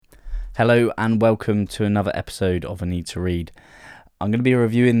Hello and welcome to another episode of A Need to Read. I'm going to be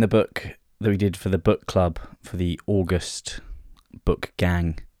reviewing the book that we did for the book club for the August book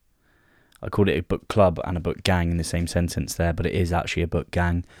gang. I called it a book club and a book gang in the same sentence there, but it is actually a book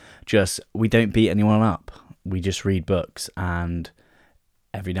gang. Just, we don't beat anyone up. We just read books, and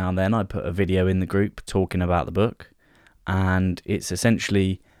every now and then I put a video in the group talking about the book, and it's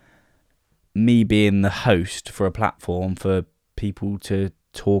essentially me being the host for a platform for people to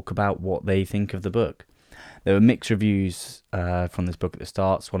talk about what they think of the book. There were mixed reviews from this book at the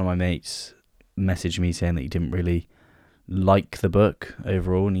start. So one of my mates messaged me saying that he didn't really like the book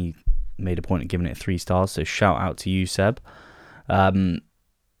overall, and he made a point of giving it 3 stars. So shout out to you, Seb. But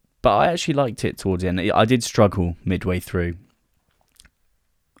I actually liked it towards the end. I did struggle midway through.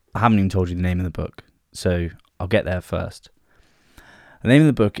 I haven't even told you the name of the book, so I'll get there first. The name of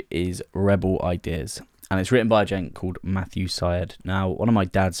the book is Rebel Ideas, and it's written by a gent called Matthew Syed. Now, one of my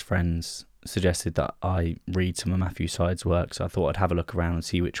dad's friends suggested that I read some of Matthew Syed's work, so I thought I'd have a look around and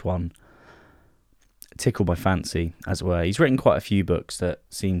see which one tickled my fancy, as it were. He's written quite a few books that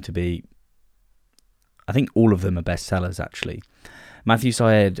seem to be, I think all of them are bestsellers, actually. Matthew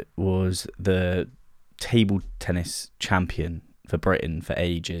Syed was the table tennis champion for Britain for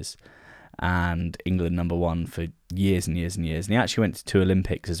ages, and England #1 for years and years and years. And he actually went to 2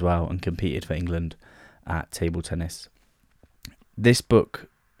 Olympics as well and competed for England at table tennis. This book,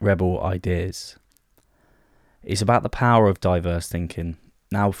 Rebel Ideas, is about the power of diverse thinking.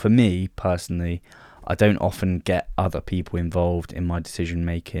 Now, for me personally, I don't often get other people involved in my decision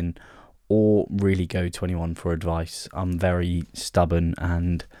making or really go to anyone for advice. I'm very stubborn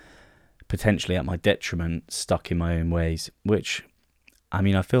and potentially at my detriment stuck in my own ways, which, I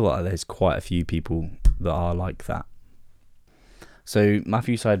mean, I feel like there's quite a few people that are like that. So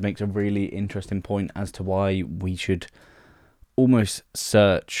Matthew Syed makes a really interesting point as to why we should almost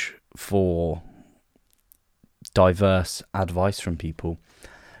search for diverse advice from people.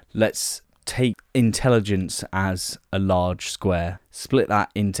 Let's take intelligence as a large square, split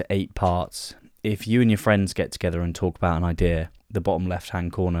that into 8 parts. If you and your friends get together and talk about an idea, the bottom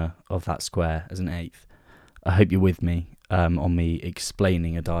left-hand corner of that square is an 1/8. I hope you're with me on me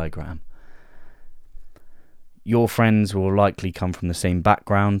explaining a diagram. Your friends will likely come from the same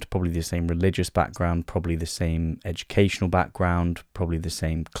background, probably the same religious background, probably the same educational background, probably the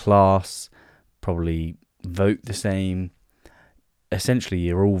same class, probably vote the same. Essentially,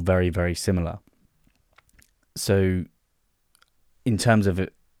 you're all very, very similar. So, in terms of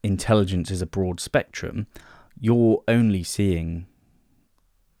intelligence as a broad spectrum, you're only seeing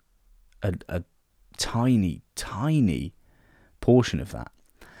a tiny, tiny portion of that.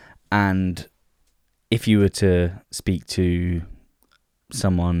 And if you were to speak to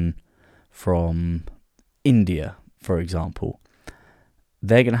someone from India, for example,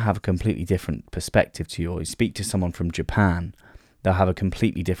 they're going to have a completely different perspective to you. Or you speak to someone from Japan, they'll have a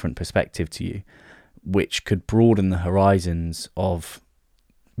completely different perspective to you, which could broaden the horizons of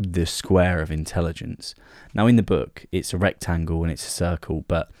the square of intelligence. Now, in the book, it's a rectangle and it's a circle,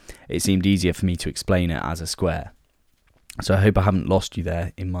 but it seemed easier for me to explain it as a square. So I hope I haven't lost you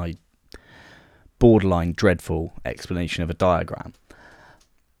there in my borderline dreadful explanation of a diagram.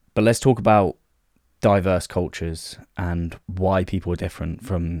 But let's talk about diverse cultures and why people are different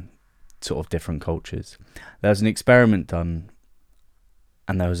from sort of different cultures. There was an experiment done,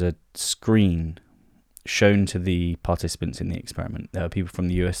 and there was a screen shown to the participants in the experiment. There were people from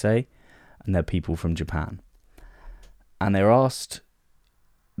the USA and there were people from Japan. And they were asked,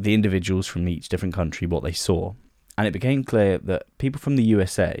 the individuals from each different country, what they saw. And it became clear that people from the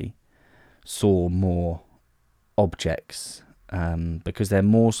USA saw more objects because they're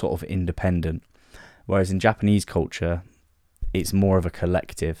more sort of independent. Whereas in Japanese culture, it's more of a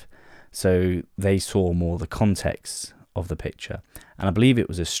collective. So they saw more the context of the picture. And I believe it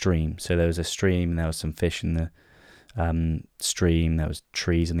was a stream. So there was a stream, there was some fish in the stream, there was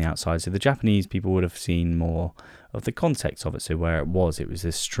trees on the outside. So the Japanese people would have seen more of the context of it. So where it was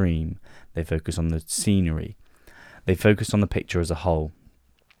a stream. They focused on the scenery. They focused on the picture as a whole.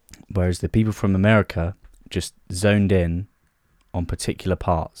 Whereas the people from America just zoned in on particular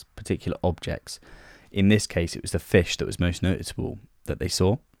parts, particular objects. In this case, it was the fish that was most noticeable that they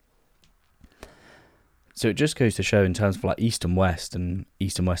saw. So it just goes to show in terms of like East and West and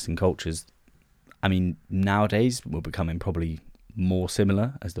East and Western cultures, I mean, nowadays we're becoming probably more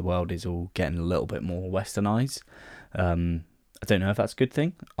similar as the world is all getting a little bit more westernized. I don't know if that's a good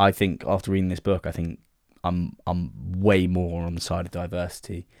thing. I think after reading this book, I think I'm way more on the side of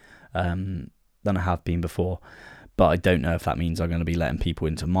diversity than I have been before. But I don't know if that means I'm going to be letting people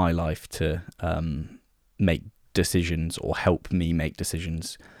into my life to make decisions or help me make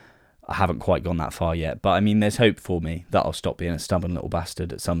decisions I haven't quite gone that far yet, but I mean, there's hope for me that I'll stop being a stubborn little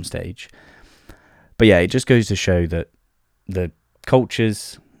bastard at some stage. But yeah, it just goes to show that the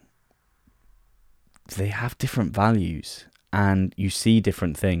cultures, they have different values and you see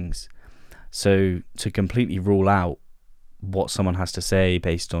different things. So to completely rule out what someone has to say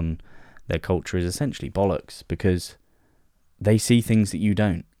based on their culture is essentially bollocks, because they see things that you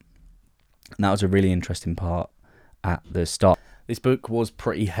don't. And that was a really interesting part at the start. This book was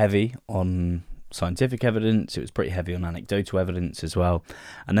pretty heavy on scientific evidence. It was pretty heavy on anecdotal evidence as well.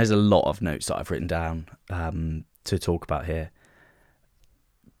 And there's a lot of notes that I've written down to talk about here,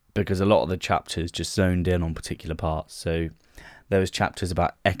 because a lot of the chapters just zoned in on particular parts. So there was chapters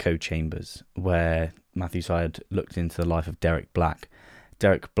about echo chambers, where Matthew Syed looked into the life of Derek Black.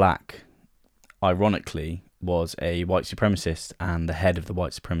 Derek Black, ironically, was a white supremacist and the head of the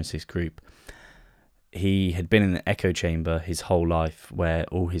white supremacist group. He had been in the echo chamber his whole life, where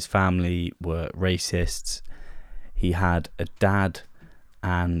all his family were racists. He had a dad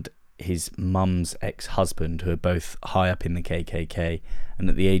and his mum's ex-husband who are both high up in the KKK, and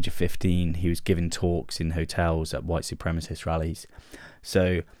at the age of 15 he was giving talks in hotels at white supremacist rallies.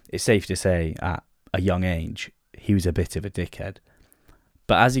 So it's safe to say at a young age he was a bit of a dickhead.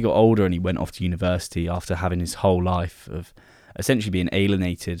 But as he got older and he went off to university after having his whole life of essentially being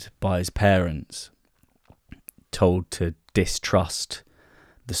alienated by his parents, told to distrust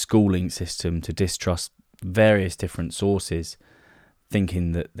the schooling system, to distrust various different sources,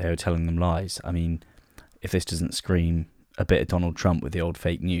 thinking that they were telling them lies. I mean, if this doesn't scream a bit of Donald Trump with the old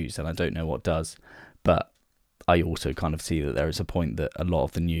fake news, then I don't know what does. But I also kind of see that there is a point that a lot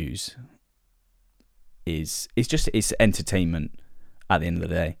of the news is it's entertainment at the end of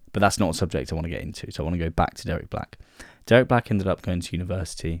the day. But that's not a subject I want to get into. So I want to go back to Derek Black. Derek Black ended up going to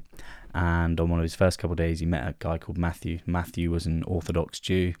university, and on one of his first couple of days he met a guy called Matthew. Matthew was an Orthodox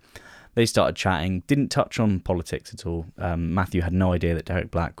Jew. They started chatting, didn't touch on politics at all. Matthew had no idea that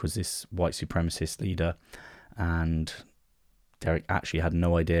Derek Black was this white supremacist leader, and Derek actually had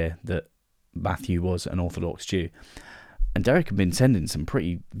no idea that Matthew was an Orthodox Jew. And Derek had been sending some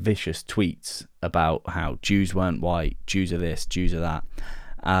pretty vicious tweets about how Jews weren't white, Jews are this, Jews are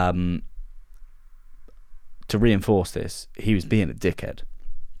that. To reinforce this, he was being a dickhead.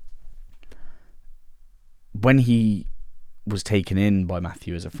 When he was taken in by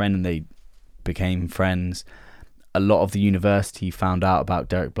Matthew as a friend and they became friends, a lot of the university found out about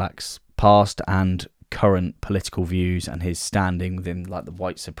Derek Black's past and current political views and his standing within like the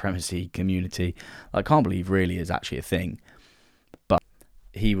white supremacy community. I can't believe really is actually a thing. But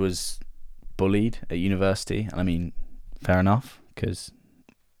he was bullied at university, and I mean, fair enough, because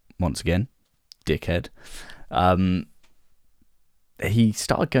once again, dickhead. He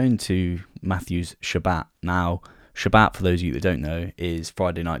started going to Matthew's Shabbat. Now, Shabbat, for those of you that don't know, is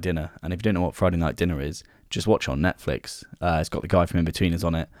Friday night dinner. And if you don't know what Friday night dinner is, just watch it on Netflix. It's got the guy from In-Betweeners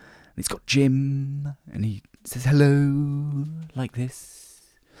on it. And it's got Jim. And he says hello like this.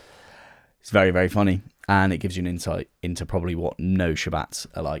 It's very, very funny. And it gives you an insight into probably what no Shabbats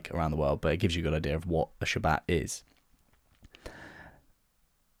are like around the world. But it gives you a good idea of what a Shabbat is.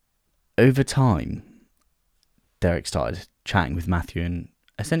 Over time, Derek started chatting with Matthew and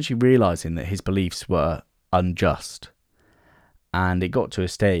essentially realising that his beliefs were unjust. And it got to a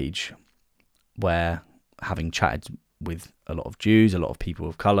stage where, having chatted with a lot of Jews, a lot of people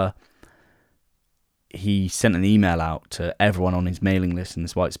of colour, he sent an email out to everyone on his mailing list in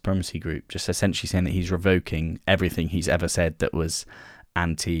this white supremacy group, just essentially saying that he's revoking everything he's ever said that was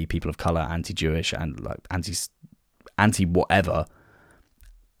anti-people of colour, anti-Jewish, and like anti-whatever.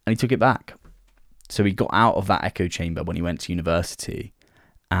 And he took it back. So he got out of that echo chamber when he went to university,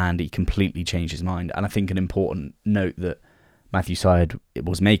 and he completely changed his mind. And I think an important note that Matthew Syed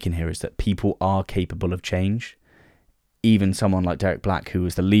was making here is that people are capable of change. Even someone like Derek Black, who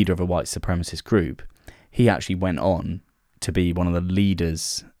was the leader of a white supremacist group, he actually went on to be one of the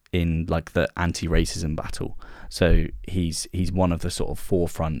leaders in like the anti-racism battle. So he's one of the sort of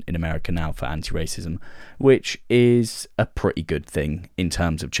forefront in America now for anti-racism, which is a pretty good thing in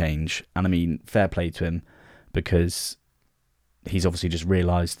terms of change. And I mean, fair play to him, because he's obviously just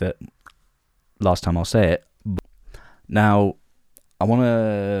realised that, last time I'll say it. Now, I want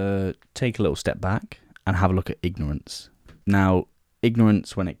to take a little step back and have a look at ignorance. Now,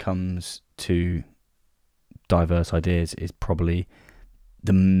 ignorance when it comes to diverse ideas is probably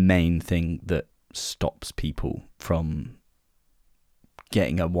the main thing that stops people from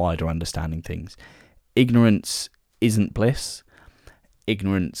getting a wider understanding things. Ignorance isn't bliss.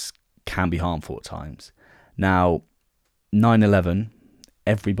 Ignorance can be harmful at times. Now, 9/11,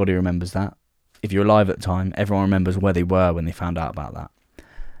 everybody remembers that. If you're alive at the time, everyone remembers where they were when they found out about that.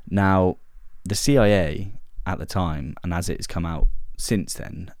 Now, the CIA at the time, and as it has come out since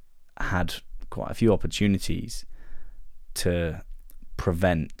then, had quite a few opportunities to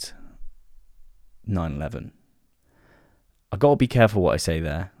prevent 9/11. I got to be careful what I say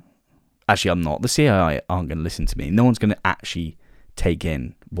there. Actually, I'm not. The CIA aren't going to listen to me. No one's going to actually take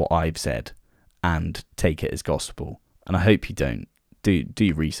in what I've said and take it as gospel. And I hope you don't. Do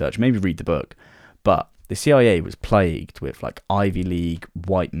your research. Maybe read the book. But the CIA was plagued with like Ivy League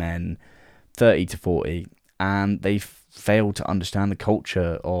white men, 30 to 40, and they failed to understand the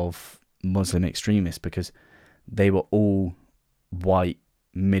culture of Muslim extremists because they were all white,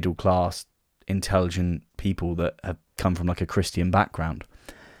 middle class, intelligent people that have come from like a Christian background.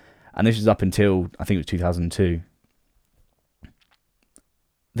 And this was up until, I think it was 2002.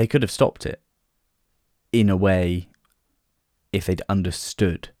 They could have stopped it in a way if they'd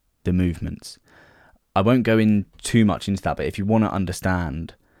understood the movements. I won't go in too much into that, but if you want to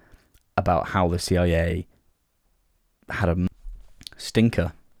understand about how the CIA had a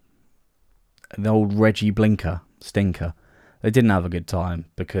stinker, the old Reggie Blinker stinker, they didn't have a good time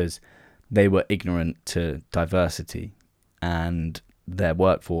because they were ignorant to diversity and their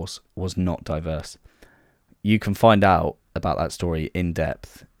workforce was not diverse. You can find out about that story in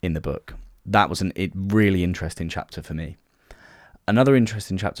depth in the book. That was a really interesting chapter for me. Another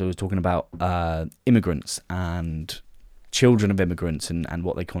interesting chapter was talking about immigrants and children of immigrants and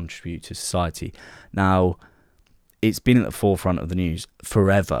what they contribute to society. Now, it's been at the forefront of the news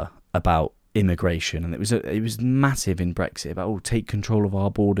forever about immigration, and it was massive in Brexit about take control of our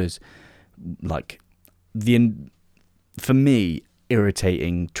borders. Like for me,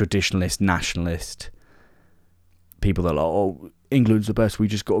 irritating traditionalist, nationalist people that are like, England's the best, we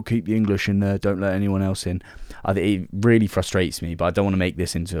just got to keep the English in there, don't let anyone else in. I think it really frustrates me, but I don't want to make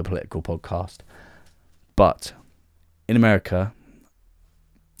this into a political podcast. But in America,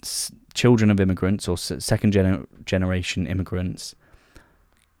 children of immigrants or second generation immigrants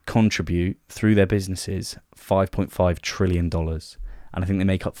contribute through their businesses $5.5 trillion. And I think they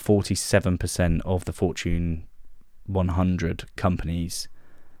make up 47% of the Fortune 100 companies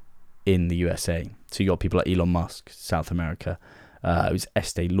in the USA. So you got people like Elon Musk, South America. It was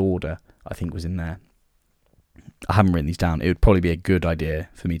Estee Lauder, I think, was in there. I haven't written these down. It would probably be a good idea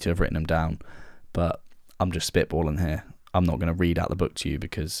for me to have written them down, but I'm just spitballing here. I'm not going to read out the book to you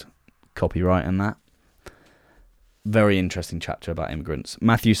because copyright and that. Very interesting chapter about immigrants.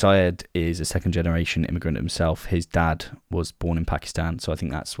 Matthew Syed is a second generation immigrant himself. His dad was born in Pakistan, so I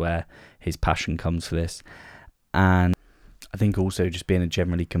think that's where his passion comes for this. And I think also just being a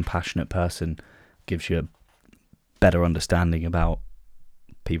generally compassionate person gives you a better understanding about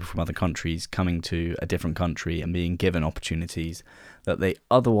people from other countries coming to a different country and being given opportunities that they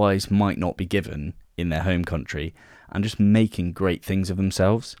otherwise might not be given in their home country and just making great things of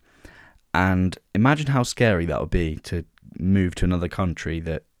themselves. And imagine how scary that would be to move to another country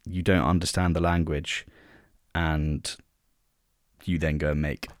that you don't understand the language and you then go and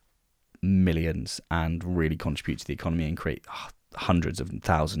make millions and really contribute to the economy and create hundreds of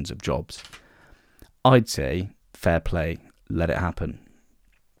thousands of jobs. I'd say fair play, let it happen.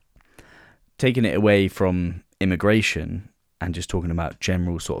 Taking it away from immigration and just talking about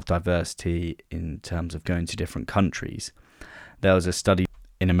general sort of diversity in terms of going to different countries, there was a study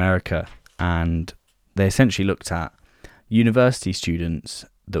in America and they essentially looked at university students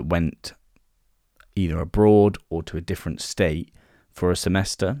that went either abroad or to a different state for a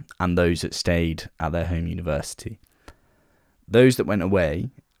semester and those that stayed at their home university. Those that went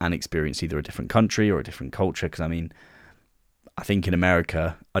away and experienced either a different country or a different culture, because I think in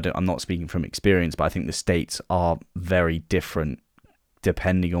America, I'm not speaking from experience, but I think the states are very different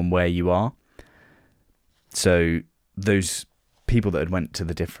depending on where you are. So those people that had went to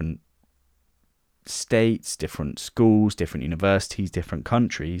the different states, different schools, different universities, different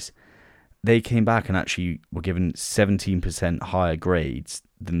countries, they came back and actually were given 17% higher grades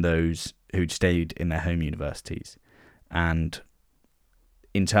than those who'd stayed in their home universities. And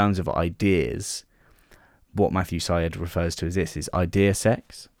in terms of ideas, what Matthew Syed refers to as this is idea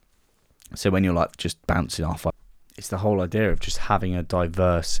sex. So when you're like just bouncing off, it's the whole idea of just having a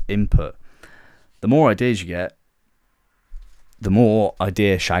diverse input. The more ideas you get, the more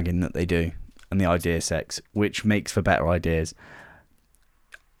idea shagging that they do and the idea sex, which makes for better ideas.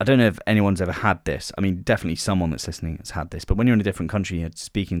 I don't know if anyone's ever had this. I mean, definitely someone that's listening has had this. But when you're in a different country, you're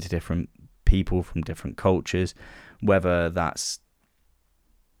speaking to different people from different cultures, whether that's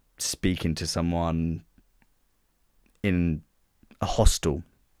speaking to someone in a hostel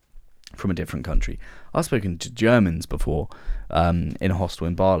from a different country. I've spoken to Germans before in a hostel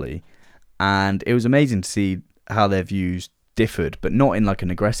in Bali, and it was amazing to see how their views differed, but not in like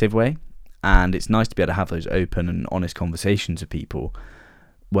an aggressive way. And it's nice to be able to have those open and honest conversations with people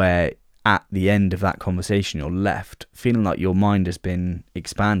where at the end of that conversation you're left feeling like your mind has been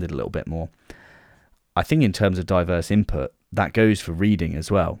expanded a little bit more. I think in terms of diverse input, that goes for reading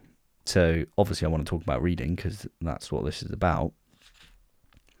as well. So obviously I want to talk about reading because that's what this is about.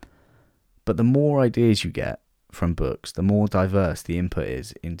 But the more ideas you get from books, the more diverse the input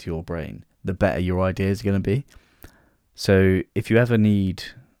is into your brain, the better your ideas are going to be. So if you ever need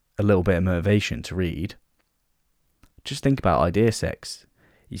a little bit of motivation to read, just think about idea sex.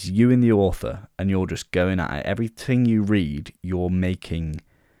 It's you and the author, and you're just going at it. Everything you read, you're making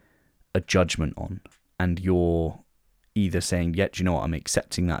a judgment on, and you're either saying, yeah, do you know what, I'm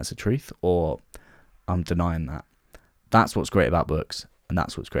accepting that as a truth, or I'm denying that. That's what's great about books, and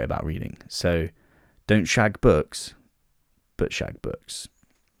that's what's great about reading. So don't shag books, but shag books.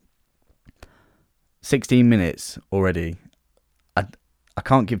 16 minutes already. I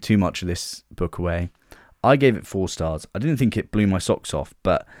can't give too much of this book away. I gave it 4 stars. I didn't think it blew my socks off,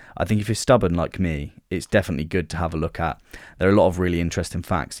 but I think if you're stubborn like me, it's definitely good to have a look at. There are a lot of really interesting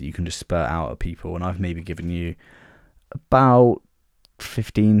facts that you can just spurt out at people, and I've maybe given you about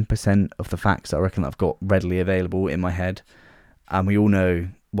 15% of the facts that I reckon that I've got readily available in my head. And we all know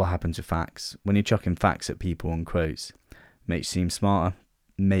what happens with facts. When you're chucking facts at people and quotes, it makes you seem smarter,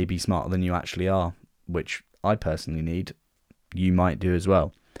 maybe smarter than you actually are, which I personally need. You might do as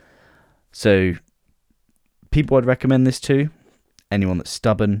well. So people I'd recommend this to, anyone that's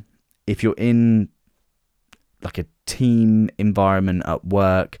stubborn. If you're in like a team environment at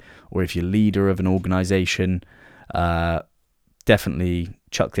work, or if you're leader of an organization, definitely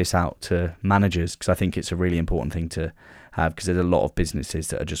chuck this out to managers, because I think it's a really important thing to have, because there's a lot of businesses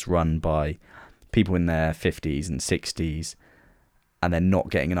that are just run by people in their 50s and 60s, and they're not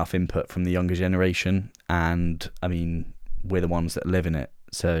getting enough input from the younger generation. And I mean, we're the ones that live in it.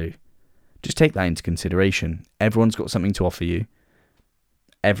 So just take that into consideration. Everyone's got something to offer you.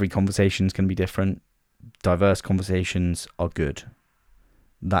 Every conversation's going to be different. Diverse conversations are good.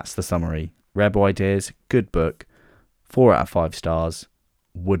 That's the summary. Rebel Ideas, good book. 4 out of 5 stars.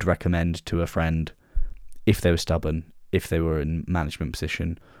 Would recommend to a friend if they were stubborn, if they were in management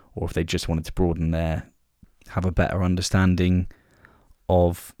position, or if they just wanted to have a better understanding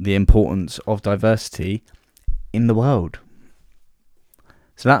of the importance of diversity in the world.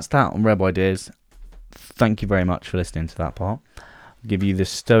 So that's that on Rebel Ideas. Thank you very much for listening to that part. I'll give you the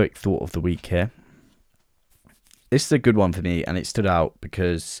Stoic thought of the week here. This is a good one for me, and it stood out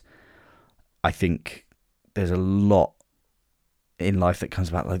because I think there's a lot in life that comes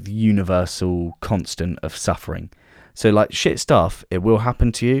about, like the universal constant of suffering. So like shit stuff, it will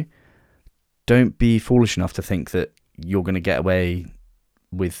happen to you. Don't be foolish enough to think that you're going to get away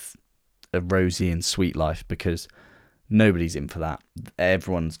with a rosy and sweet life, because nobody's in for that.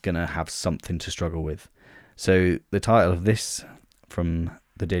 Everyone's going to have something to struggle with. So the title of this from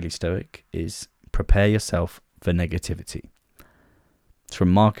the Daily Stoic is Prepare Yourself for Negativity. It's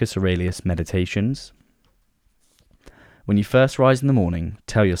from Marcus Aurelius Meditations. When you first rise in the morning,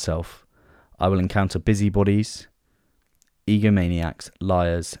 tell yourself, I will encounter busybodies, egomaniacs,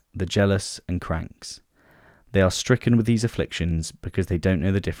 liars, the jealous and cranks. They are stricken with these afflictions because they don't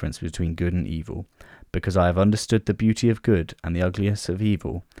know the difference between good and evil. Because I have understood the beauty of good and the ugliness of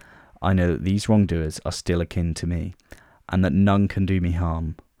evil, I know that these wrongdoers are still akin to me, and that none can do me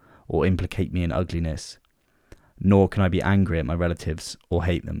harm or implicate me in ugliness. Nor can I be angry at my relatives or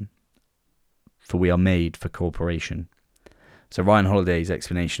hate them, for we are made for cooperation. So Ryan Holiday's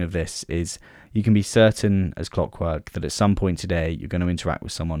explanation of this is, you can be certain as clockwork that at some point today you're going to interact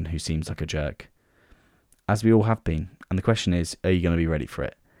with someone who seems like a jerk, as we all have been, and the question is, are you going to be ready for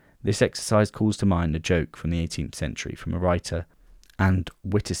it? This exercise calls to mind a joke from the 18th century from a writer and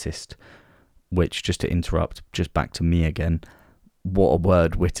witticist, which, just to interrupt, just back to me again, what a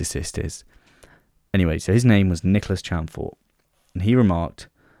word witticist is. Anyway, so his name was Nicholas Champfort, and he remarked,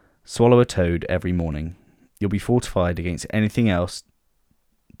 swallow a toad every morning. You'll be fortified against anything else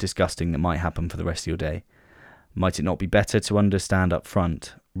disgusting that might happen for the rest of your day. Might it not be better to understand up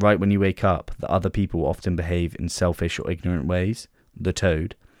front, right when you wake up, that other people often behave in selfish or ignorant ways, the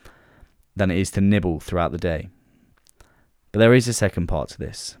toad, than it is to nibble throughout the day? But there is a second part to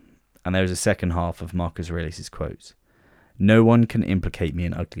this, and there is a second half of Marcus Aurelius' quotes. No one can implicate me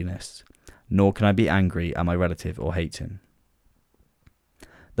in ugliness, nor can I be angry at my relative or hate him.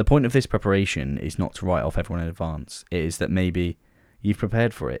 The point of this preparation is not to write off everyone in advance. It is that maybe you've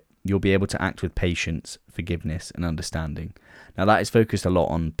prepared for it. You'll be able to act with patience, forgiveness, and understanding. Now, that is focused a lot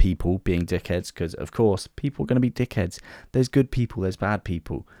on people being dickheads, because, of course, people are going to be dickheads. There's good people, there's bad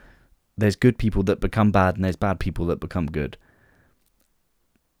people. there's good people that become bad and there's bad people that become good.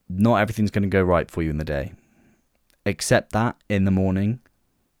 Not everything's going to go right for you in the day. Accept that in the morning.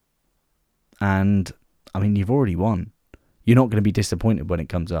 And, I mean, you've already won. You're not going to be disappointed when it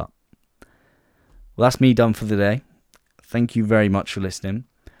comes up. Well, that's me done for the day. Thank you very much for listening.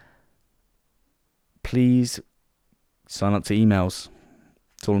 Please sign up to emails.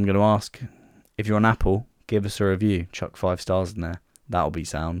 That's all I'm going to ask. If you're on Apple, give us a review. Chuck 5 stars in there. That'll be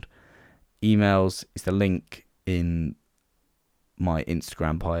sound. Emails is the link in my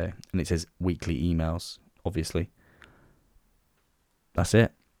Instagram bio. And it says weekly emails, obviously. That's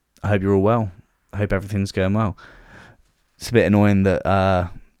it. I hope you're all well. I hope everything's going well. It's a bit annoying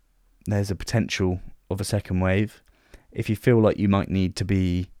that there's a potential of a second wave. If you feel like you might need to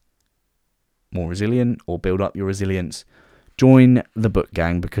be more resilient or build up your resilience, join the book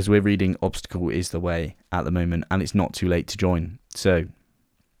gang, because we're reading Obstacle is the Way at the moment, and it's not too late to join. So,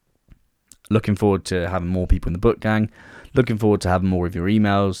 looking forward to having more people in the book gang. Looking forward to having more of your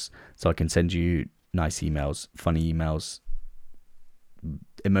emails, so I can send you nice emails, funny emails,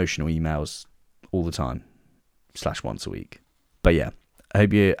 emotional emails all the time, / once a week. But yeah, I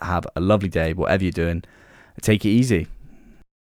hope you have a lovely day, whatever you're doing. Take it easy.